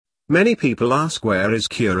Many people ask, where is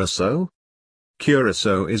Curacao?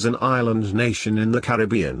 Curacao is an island nation in the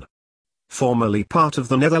Caribbean. Formerly part of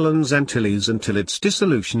the Netherlands Antilles until its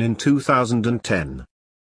dissolution in 2010.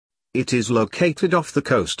 It is located off the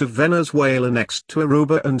coast of Venezuela next to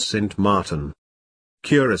Aruba and Sint Maarten.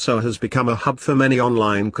 Curacao has become a hub for many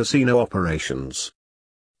online casino operations.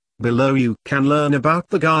 Below you can learn about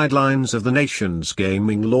the guidelines of the nation's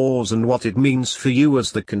gaming laws and what it means for you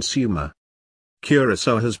as the consumer.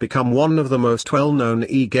 Curacao has become one of the most well-known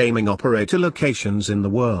e-gaming operator locations in the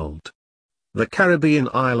world. The Caribbean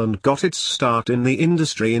island got its start in the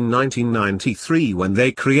industry in 1993 when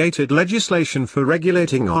they created legislation for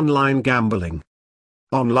regulating online gambling.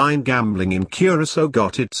 Online gambling in Curacao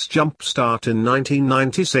got its jump start in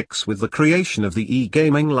 1996 with the creation of the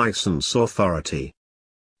E-Gaming License Authority.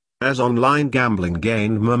 As online gambling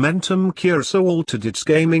gained momentum, Curacao altered its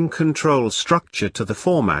gaming control structure to the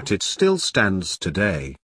format it still stands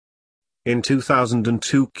today. In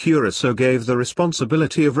 2002, Curacao gave the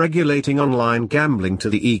responsibility of regulating online gambling to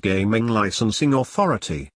the E-Gaming Licensing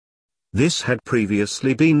Authority. This had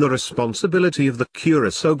previously been the responsibility of the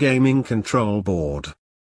Curacao Gaming Control Board.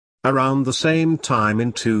 Around the same time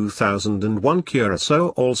in 2001, Curacao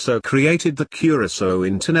also created the Curacao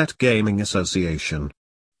Internet Gaming Association.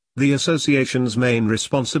 The association's main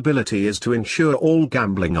responsibility is to ensure all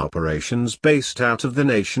gambling operations based out of the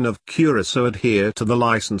nation of Curacao adhere to the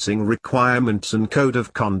licensing requirements and code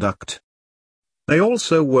of conduct. They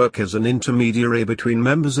also work as an intermediary between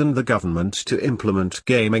members and the government to implement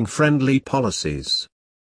gaming-friendly policies.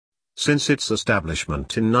 Since its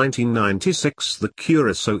establishment in 1996, the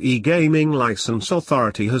Curacao E-Gaming License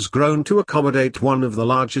Authority has grown to accommodate one of the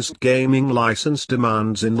largest gaming license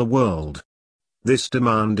demands in the world. This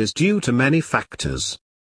demand is due to many factors.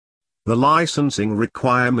 The licensing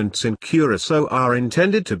requirements in Curacao are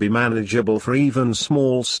intended to be manageable for even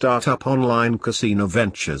small startup online casino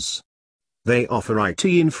ventures. They offer IT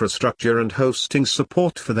infrastructure and hosting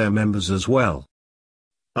support for their members as well.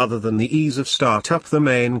 Other than the ease of startup, the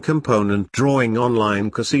main component drawing online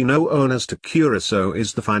casino owners to Curacao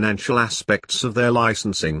is the financial aspects of their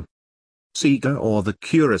licensing. CIGA, or the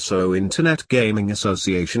Curacao Internet Gaming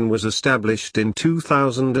Association, was established in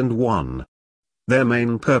 2001. Their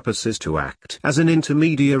main purpose is to act as an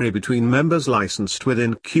intermediary between members licensed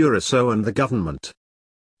within Curacao and the government.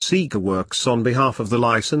 CIGA works on behalf of the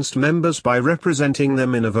licensed members by representing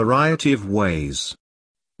them in a variety of ways.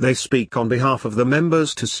 They speak on behalf of the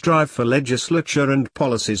members to strive for legislature and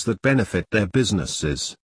policies that benefit their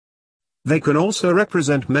businesses. They can also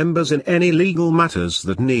represent members in any legal matters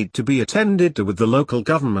that need to be attended to with the local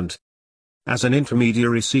government. As an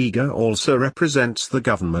intermediary, CIGA also represents the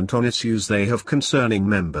government on issues they have concerning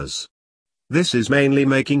members. This is mainly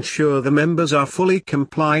making sure the members are fully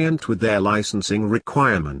compliant with their licensing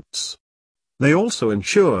requirements. They also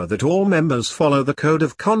ensure that all members follow the code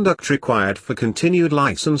of conduct required for continued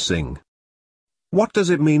licensing. What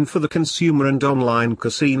does it mean for the consumer and online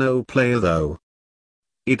casino player though?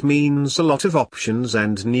 It means a lot of options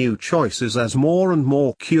and new choices as more and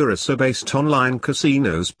more Curacao-based online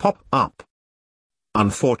casinos pop up.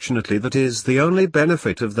 Unfortunately, that is the only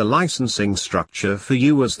benefit of the licensing structure for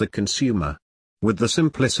you as the consumer. With the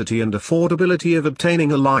simplicity and affordability of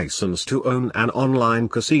obtaining a license to own an online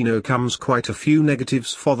casino comes quite a few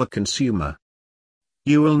negatives for the consumer.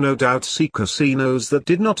 You will no doubt see casinos that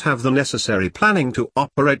did not have the necessary planning to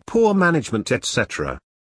operate, poor management, etc.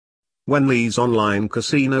 When these online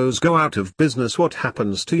casinos go out of business, what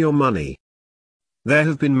happens to your money? There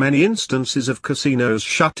have been many instances of casinos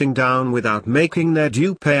shutting down without making their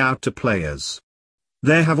due payout to players.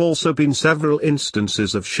 There have also been several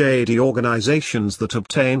instances of shady organizations that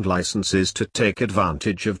obtained licenses to take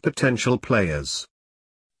advantage of potential players.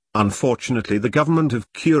 Unfortunately, the government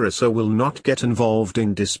of Curacao will not get involved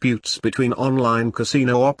in disputes between online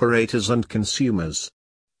casino operators and consumers.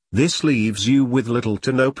 This leaves you with little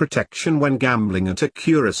to no protection when gambling at a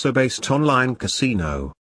Curacao-based online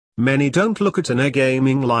casino. Many don't look at an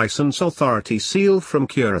e-gaming license authority seal from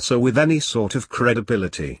Curacao with any sort of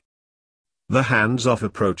credibility. The hands-off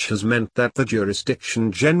approach has meant that the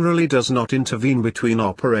jurisdiction generally does not intervene between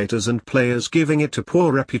operators and players, giving it a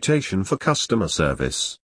poor reputation for customer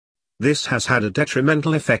service. This has had a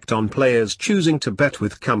detrimental effect on players choosing to bet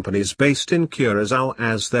with companies based in Curacao,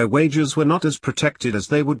 as their wagers were not as protected as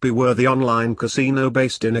they would be were the online casino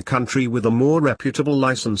based in a country with a more reputable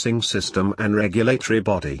licensing system and regulatory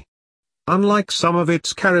body. Unlike some of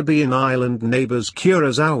its Caribbean island neighbors,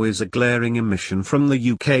 Curacao is a glaring omission from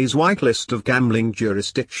the UK's whitelist of gambling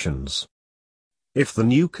jurisdictions. If the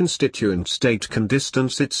new constituent state can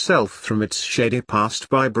distance itself from its shady past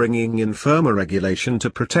by bringing in firmer regulation to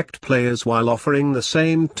protect players while offering the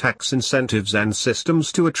same tax incentives and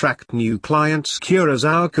systems to attract new clients,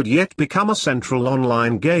 Curacao could yet become a central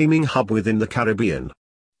online gaming hub within the Caribbean.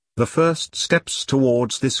 The first steps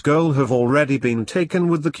towards this goal have already been taken,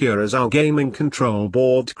 with the Curacao Gaming Control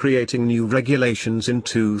Board creating new regulations in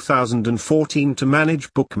 2014 to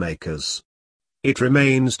manage bookmakers. It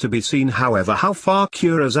remains to be seen, however, how far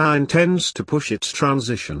Curacao intends to push its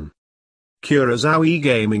transition. Curacao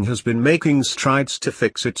e-gaming has been making strides to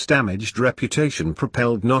fix its damaged reputation,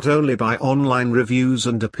 propelled not only by online reviews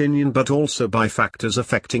and opinion but also by factors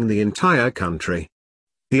affecting the entire country.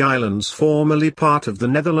 The islands, formerly part of the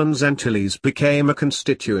Netherlands Antilles, became a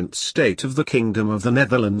constituent state of the Kingdom of the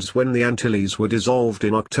Netherlands when the Antilles were dissolved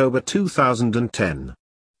in October 2010.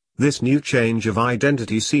 This new change of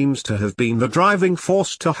identity seems to have been the driving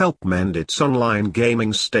force to help mend its online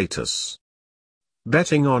gaming status.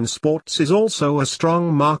 Betting on sports is also a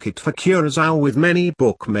strong market for Curacao, with many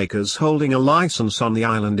bookmakers holding a license on the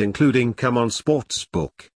island, including Come On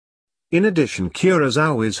Sportsbook. In addition,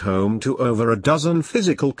 Curacao is home to over a dozen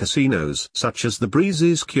physical casinos, such as the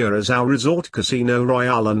Breezes Curacao Resort Casino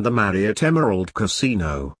Royale and the Marriott Emerald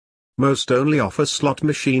Casino. Most only offer slot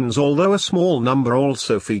machines, although a small number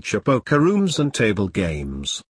also feature poker rooms and table games.